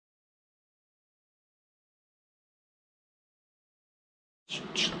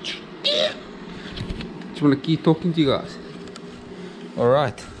Just want to keep talking to you guys.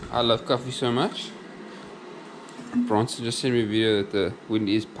 Alright, I love coffee so much. Bronson just sent me a video that the wind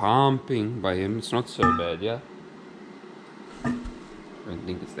is pumping by him. It's not so bad, yeah? I don't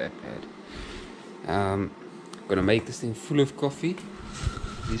think it's that bad. Gonna make this thing full of coffee.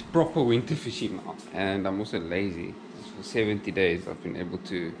 It's proper winter fishing now. And I'm also lazy. For 70 days I've been able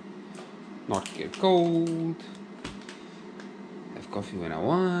to not get cold, have coffee when I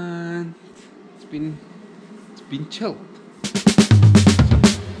want. It's been chilled.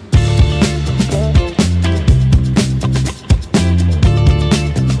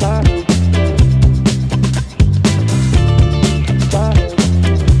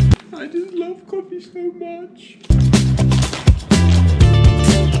 I just love coffee so much.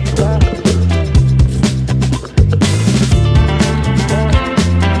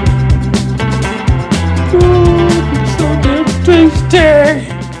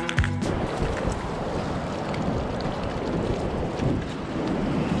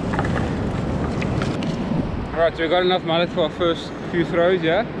 Alright, so we got enough mullet for our first few throws,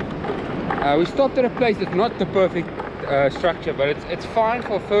 yeah? We stopped at a place that's not the perfect structure, but it's fine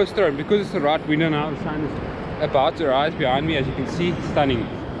for first throw. And because it's the right window now, the sun is about to rise behind me, as you can see. Stunning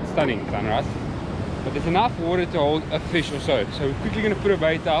sunrise. But there's enough water to hold a fish or so. So we're quickly going to put a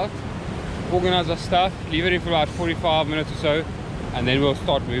bait out, organize our stuff, leave it in for about 45 minutes or so, and then we'll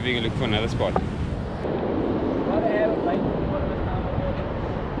start moving and look for another spot.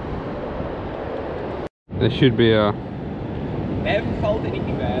 There should be a... They haven't felt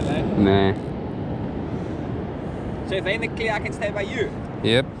anything bad, eh? Nah. So if they're in the clear, I can stay by you?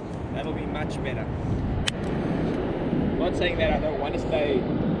 Yep. That'll be much better. I'm not saying that I don't want to stay.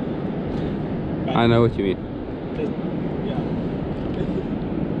 I know what you mean. Just, yeah.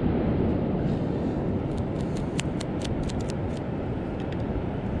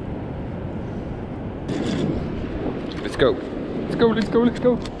 Let's go. Let's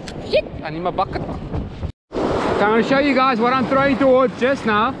go. Shit! I need my bucket. So I'm going to show you guys what I'm throwing towards just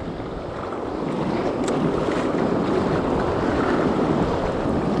now.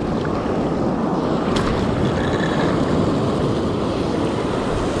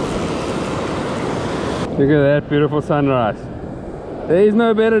 Look at that beautiful sunrise. There is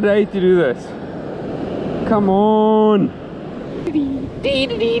no better day to do this. Come on.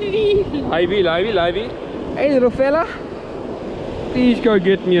 Livey. Hey little fella. Please go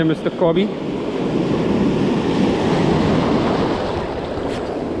get me a Mr. Cobby.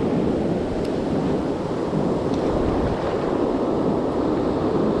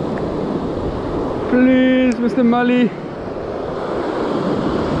 Please, Mr. Mully.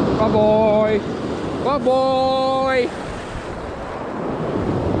 Bye boy.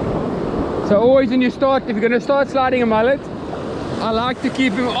 So always when you start, if you're going to start sliding a mullet, I like to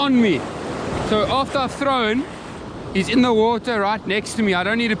keep him on me. So after I've thrown, he's in the water right next to me. I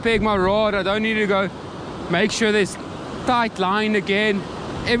don't need to peg my rod. I don't need to go make sure there's tight line again.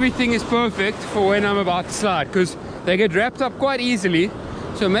 Everything is perfect for when I'm about to slide, because they get wrapped up quite easily.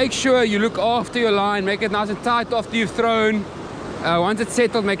 So make sure you look after your line, make it nice and tight after you've thrown. Once it's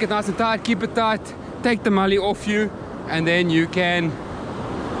settled, make it nice and tight, keep it tight, take the mully off you, and then you can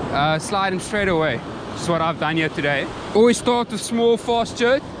slide him straight away. Which is what I've done here today. Always start with small, fast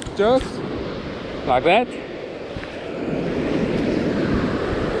jerks, like that.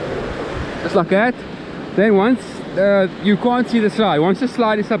 Just like that. Then once you can't see the slide, once the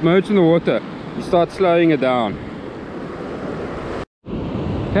slide is submerged in the water, you start slowing it down.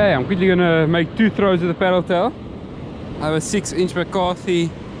 Okay, I'm quickly gonna make 2 throws with the paddle tail. I have a 6-inch McCarthy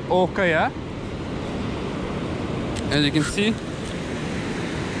orca here, as you can see.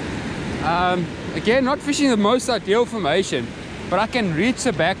 Again, not fishing the most ideal formation, but I can reach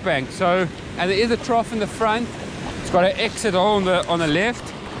the back bank. So, and there is a trough in the front. It's got an exit hole on the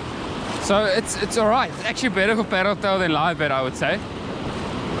left. So it's alright. It's actually better for paddle tail than live bait, I would say.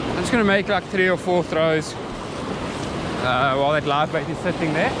 I'm just gonna make like 3 or 4 throws while that live bait is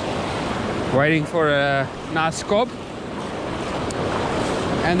sitting there, waiting for a nice scob.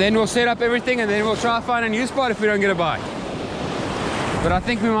 And then we'll set up everything, and then we'll try to find a new spot if we don't get a bite. But I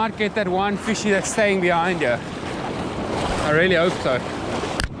think we might get that one fishy that's staying behind here. I really hope so.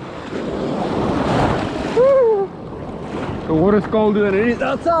 Woo! The water's colder than it is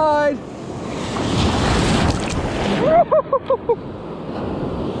outside.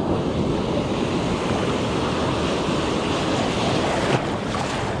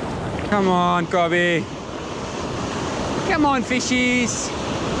 Come on, Cobby. Come on, fishies.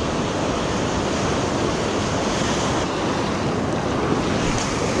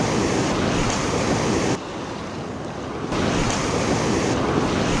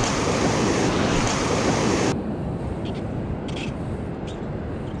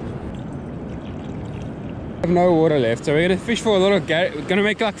 no water left, so we're gonna fish for a lot of Garrick. We're gonna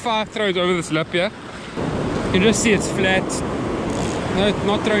make like 5 throws over this lip here. You can just see it's flat. No,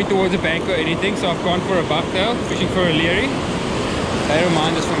 not throwing towards a bank or anything, so I've gone for a bucktail, fishing for a leery. They don't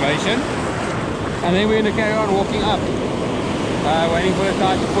mind this formation. And then we're going to carry on walking up, waiting for the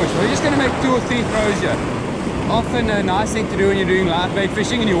tide to push. We're just going to make 2 or 3 throws here. Often a nice thing to do when you're doing live bait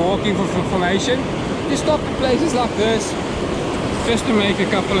fishing and you're walking for formation. Just stop at places like this, just to make a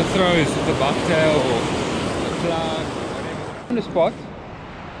couple of throws with the bucktail or the plug or whatever. On the spot.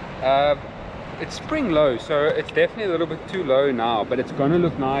 It's spring low, so it's definitely a little bit too low now, but it's gonna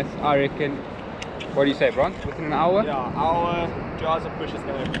look nice, I reckon. What do you say, Bron? Within an hour? Yeah, hour, 2 hours of push is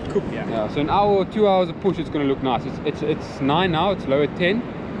gonna cook here. Yeah, so an hour or 2 hours of push, it's gonna look nice. It's 9 now, it's low at 10.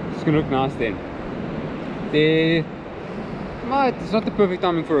 It's gonna look nice then. It's not the perfect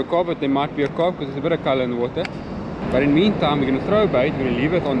timing for a cob, but there might be a cob because there's a bit of color in the water. But in the meantime, we're gonna throw a bait, we're gonna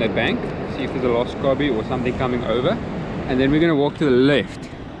leave it on that bank, see if there's a lost cobby or something coming over, and then we're gonna walk to the left.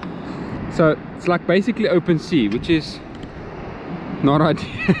 So it's like basically open sea, which is not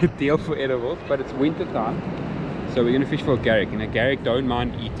ideal for edibles, but it's winter time, so we're going to fish for a Garrick. And a Garrick don't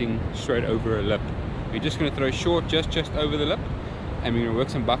mind eating straight over a lip. We're just going to throw short just over the lip, and we're going to work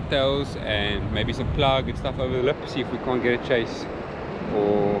some bucktails and maybe some plug and stuff over the lip, see if we can't get a chase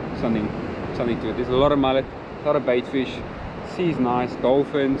or something to it. There's a lot of mullet, a lot of bait fish, sea's nice,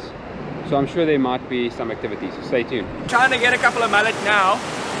 dolphins, so I'm sure there might be some activity, so stay tuned. Trying to get a couple of mullet now,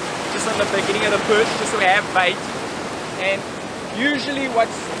 just on the beginning of the push, just so we have bait. And usually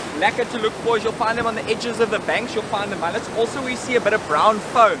what's lacquer to look for is you'll find them on the edges of the banks, you'll find the mullets. Also we see a bit of brown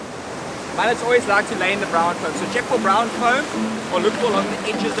foam. Mullets always like to lay in the brown foam, so check for brown foam or look for along the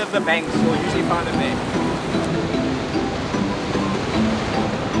edges of the banks, you'll usually find them there.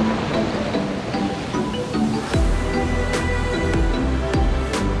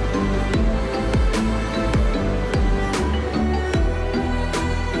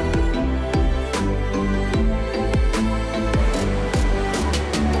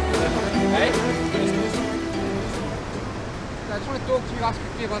 Talk to you guys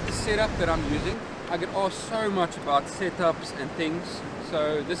quickly about the setup that I'm using. I get asked so much about setups and things,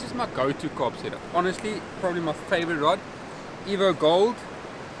 so this is my go-to carp setup. Honestly, probably my favorite rod. Evo Gold,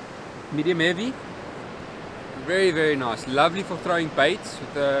 medium heavy, very nice. Lovely for throwing baits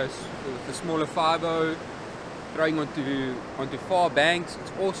with the smaller 5-0, throwing onto far banks.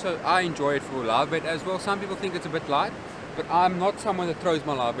 It's also, I enjoy it for live bait as well. Some people think it's a bit light, but I'm not someone that throws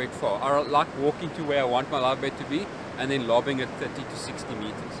my live bait far. I like walking to where I want my live bait to be and then lobbing it 30 to 60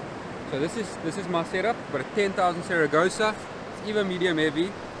 meters. So this is my setup. I've got a 10,000 Saragossa. It's even medium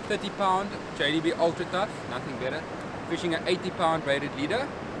heavy, 30 pound JDB ultra tough, nothing better. Fishing an 80 pound braided leader.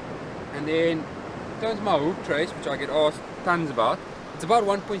 And then in terms of my hook trace, which I get asked tons about, it's about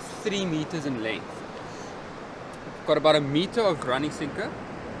 1.3 meters in length. I've got about a meter of running sinker,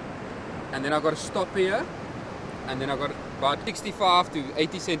 and then I've got a stop here, and then I've got about 65 to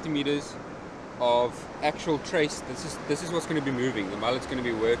 80 centimeters of actual trace. This is what's going to be moving. The mullet's going to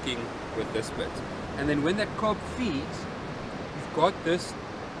be working with this bit, and then when that cob feeds, you've got this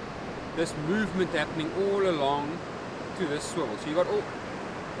movement happening all along to this swivel. So you've got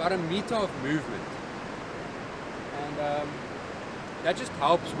about a meter of movement, and that just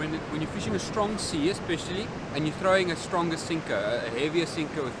helps when you're fishing a strong sea, especially, and you're throwing a stronger sinker, a heavier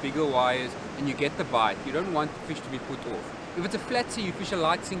sinker with bigger wires, and you get the bite. You don't want the fish to be put off. If it's a flat sea, you fish a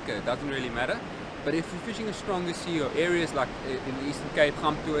light sinker, it doesn't really matter. But if you're fishing a stronger sea, or areas like in the Eastern Cape,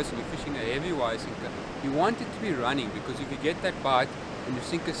 Gamtoes, and you're fishing a heavy wire sinker, you want it to be running, because if you get that bite and your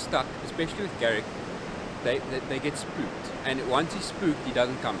sinker's stuck, especially with Garrick, they get spooked. And once he's spooked, he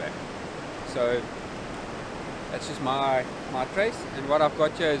doesn't come back. So that's just my trace. And what I've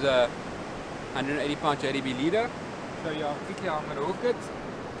got here is a 180 pound JDB leader. Show you how quickly I'm going to hook it.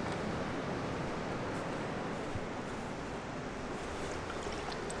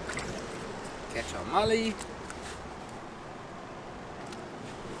 Catch our mully.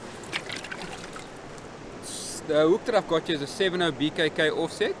 The hook that I've got here is a 7.0 BKK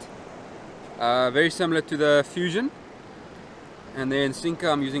offset, very similar to the Fusion. And then sinker,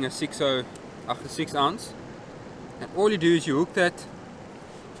 I'm using a 6.0, 6 ounce. And all you do is you hook that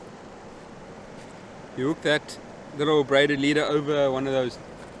little braided leader over one of those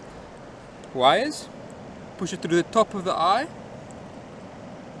wires, push it through the top of the eye,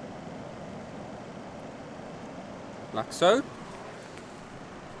 like so.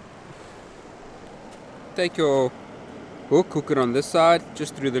 Take your hook it on this side,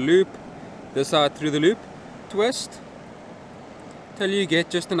 just through the loop, this side through the loop, twist till you get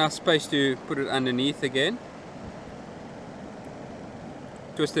just enough space to put it underneath again,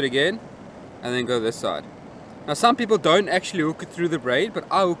 twist it again, and then go this side. Now some people don't actually hook it through the braid, but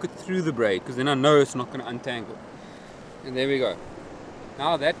I hook it through the braid because then I know it's not going to untangle. And there we go.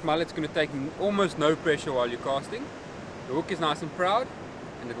 Now that mullet's going to take almost no pressure while you're casting. The hook is nice and proud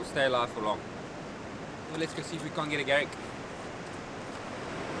and it will stay alive for long. Well, let's go see if we can't get a Garrick.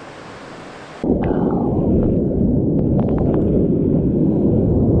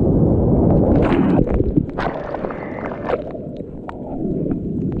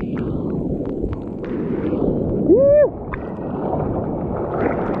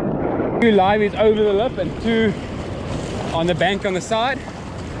 Two liveys over the lip and two on the bank on the side.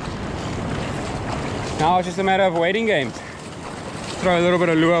 Now it's just a matter of waiting games. Throw a little bit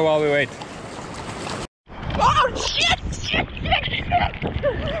of lure while we wait. Oh shit! Shit!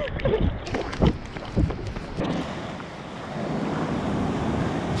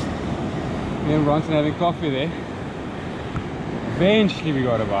 Me and Bronson having coffee there. Eventually we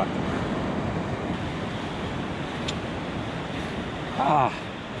got a bite. Ah.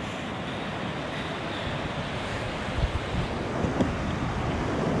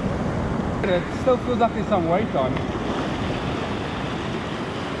 It still feels like there's some weight on.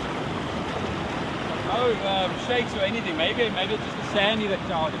 No shakes or anything. Maybe it's just the sandy that's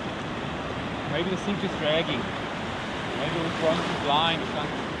charging. Maybe the sink is dragging. Maybe it was Bronson's blind or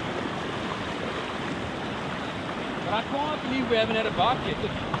something. But I can't believe we haven't had a bite yet. The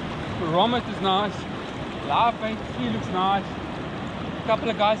barometer's nice. Live bait tree looks nice. A couple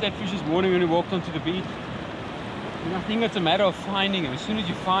of guys had fish this morning when we walked onto the beach. And I think it's a matter of finding them. As soon as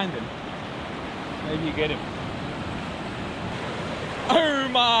you find them, maybe you get him. Oh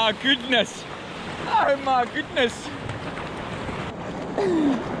my goodness! Oh my goodness!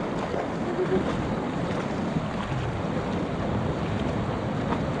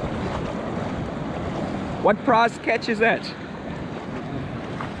 What prize catch is that?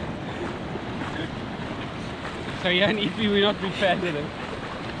 So yeah, an EP we're not big fans of it.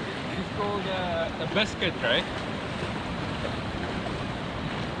 It's called a biscuit, right?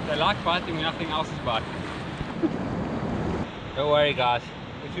 They like biting when nothing else is biting. Don't worry guys,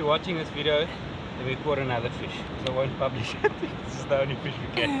 if you're watching this video, then we caught another fish. So I won't publish it. This is the only fish we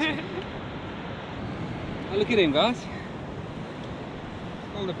catch. Oh, look at him guys.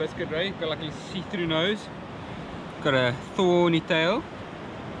 It's called a biscuit ray. Got like a see-through nose. Got a thorny tail.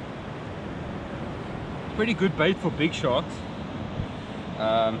 Pretty good bait for big sharks.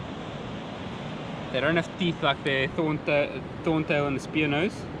 They don't have teeth like their thorn tail and the spear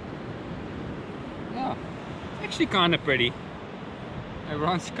nose. Yeah, it's actually kind of pretty.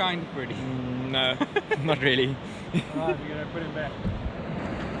 Everyone's kind of pretty. No, not really. Alright, we're gonna put him back.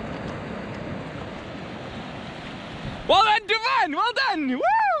 Well done, Duvan! Well done!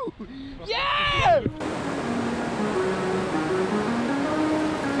 Woo! Yeah!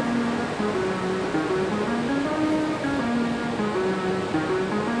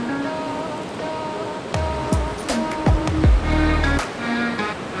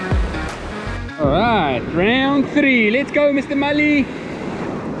 Alright, round 3. Let's go, Mr. Mully.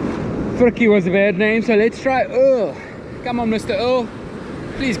 Fricky was a bad name, so let's try Earl. Come on, Mr. Earl.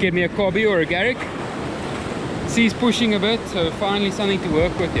 Please give me a cobby or a Garrick. Sea's pushing a bit, so finally something to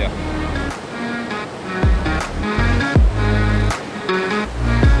work with here.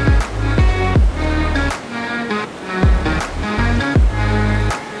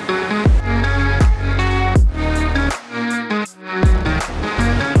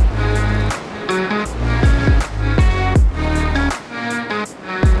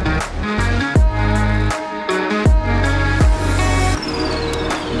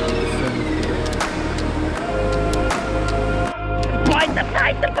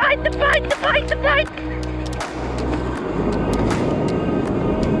 The bite!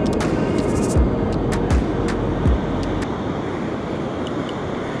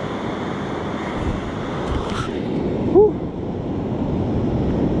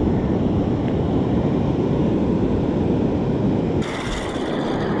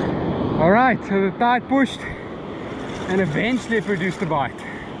 Alright, so the tide pushed and eventually it produced a bite.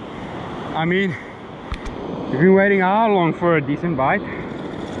 I mean, we've been waiting how long for a decent bite?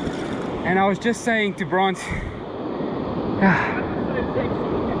 And I was just saying to Bronze,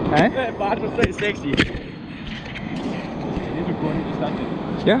 That bite was so sexy.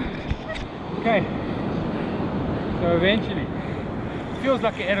 Yeah? Okay. So eventually, it feels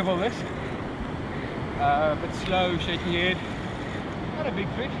like an edible this. A bit slow, shaking your head. Not a big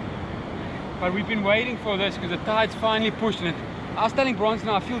fish. But we've been waiting for this because the tide's finally pushed and I was telling Bronze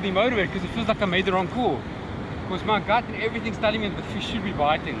now I feel demotivated because it feels like I made the wrong call. Because my gut and everything's telling me that the fish should be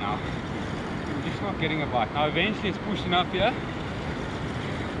biting now. We're just not getting a bite. Now eventually it's pushed enough here.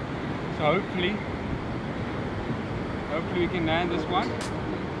 So hopefully Hopefully we can land this one.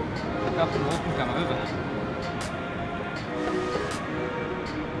 Look up the wall can come over.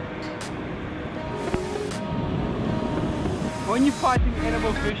 When you're fighting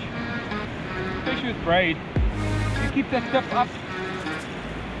edible fish with braid, you keep that tip up.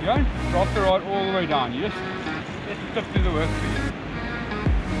 You don't drop the rod all the way down. You just let the tip do the work for you.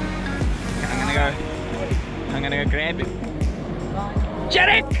 I'm gonna go grab it.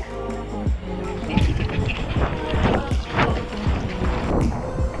 Garrick!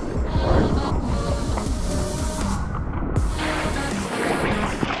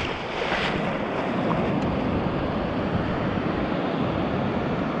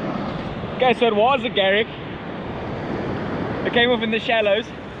 Okay, so it was a Garrick. It came off in the shallows.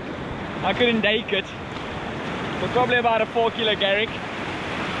 I couldn't take it. It was probably about a 4 kilo Garrick.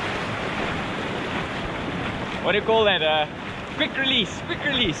 What do you call that? Quick release, quick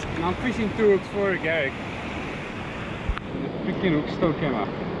release. I'm fishing 2 hooks for a Garrick. And the freaking hook still came up.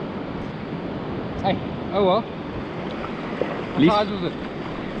 Hey, oh well. What size was it?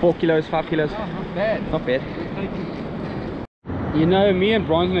 4 kilos, 5 kilos. Oh, not bad. Not bad. You know, me and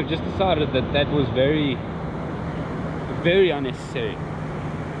Bronson have just decided that that was very unnecessary.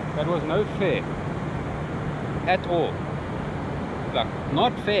 That was no fair at all. Like,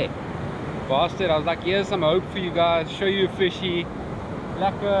 not fair. Bastard, I was like, here's some hope for you guys, show you a fishy,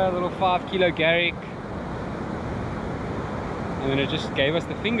 like a little 5 kilo Garrick, and then it just gave us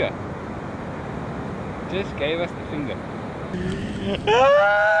the finger. Just gave us the finger.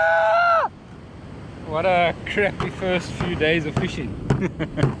 What a crappy first few days of fishing.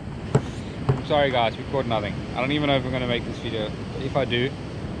 I'm sorry guys, we caught nothing. I don't even know if I'm going to make this video. But if I do,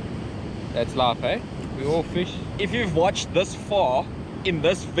 that's life, eh? We all fish. If you've watched this far in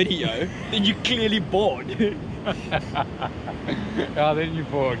this video, then you're clearly bored. Yeah, then you're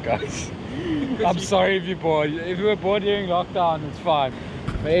bored, guys. I'm sorry if you're bored. If you were bored during lockdown, it's fine.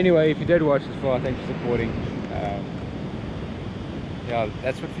 But anyway, if you did watch this far, thanks for supporting. Yeah,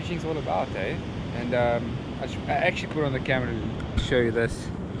 that's what fishing's all about, eh? And I actually put on the camera to show you this.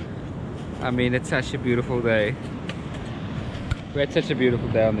 I mean, it's such a beautiful day. We had such a beautiful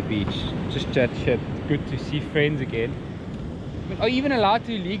day on the beach. Just chat shit. Good to see friends again. I mean, are you even allowed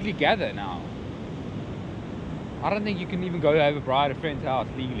to legally gather now? I don't think you can even go have a bride at a friend's house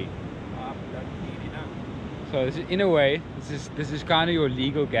legally. So this is, in a way, this is kind of your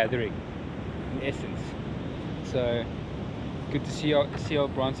legal gathering, in essence. So good to see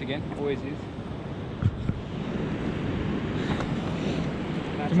old Bronze again. Always is.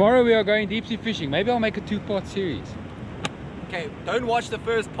 Tomorrow we are going deep sea fishing. Maybe I'll make a 2-part series. Okay, don't watch the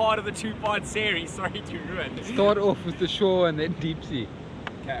first part of the 2-part series. Sorry to ruin. Start off with the shore and then deep sea.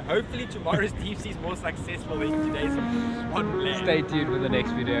 Okay, hopefully tomorrow's deep sea is more successful than today's on land. Stay tuned for the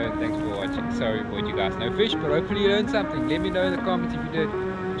next video and thanks for watching. Sorry for you guys no fish, but hopefully you learned something. Let me know in the comments if you did.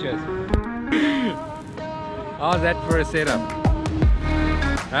 Cheers. How's that for a setup?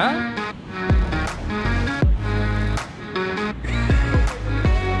 Huh?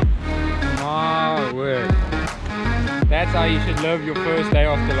 My word. That's how you should live your first day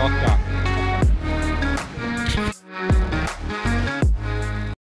after lockdown.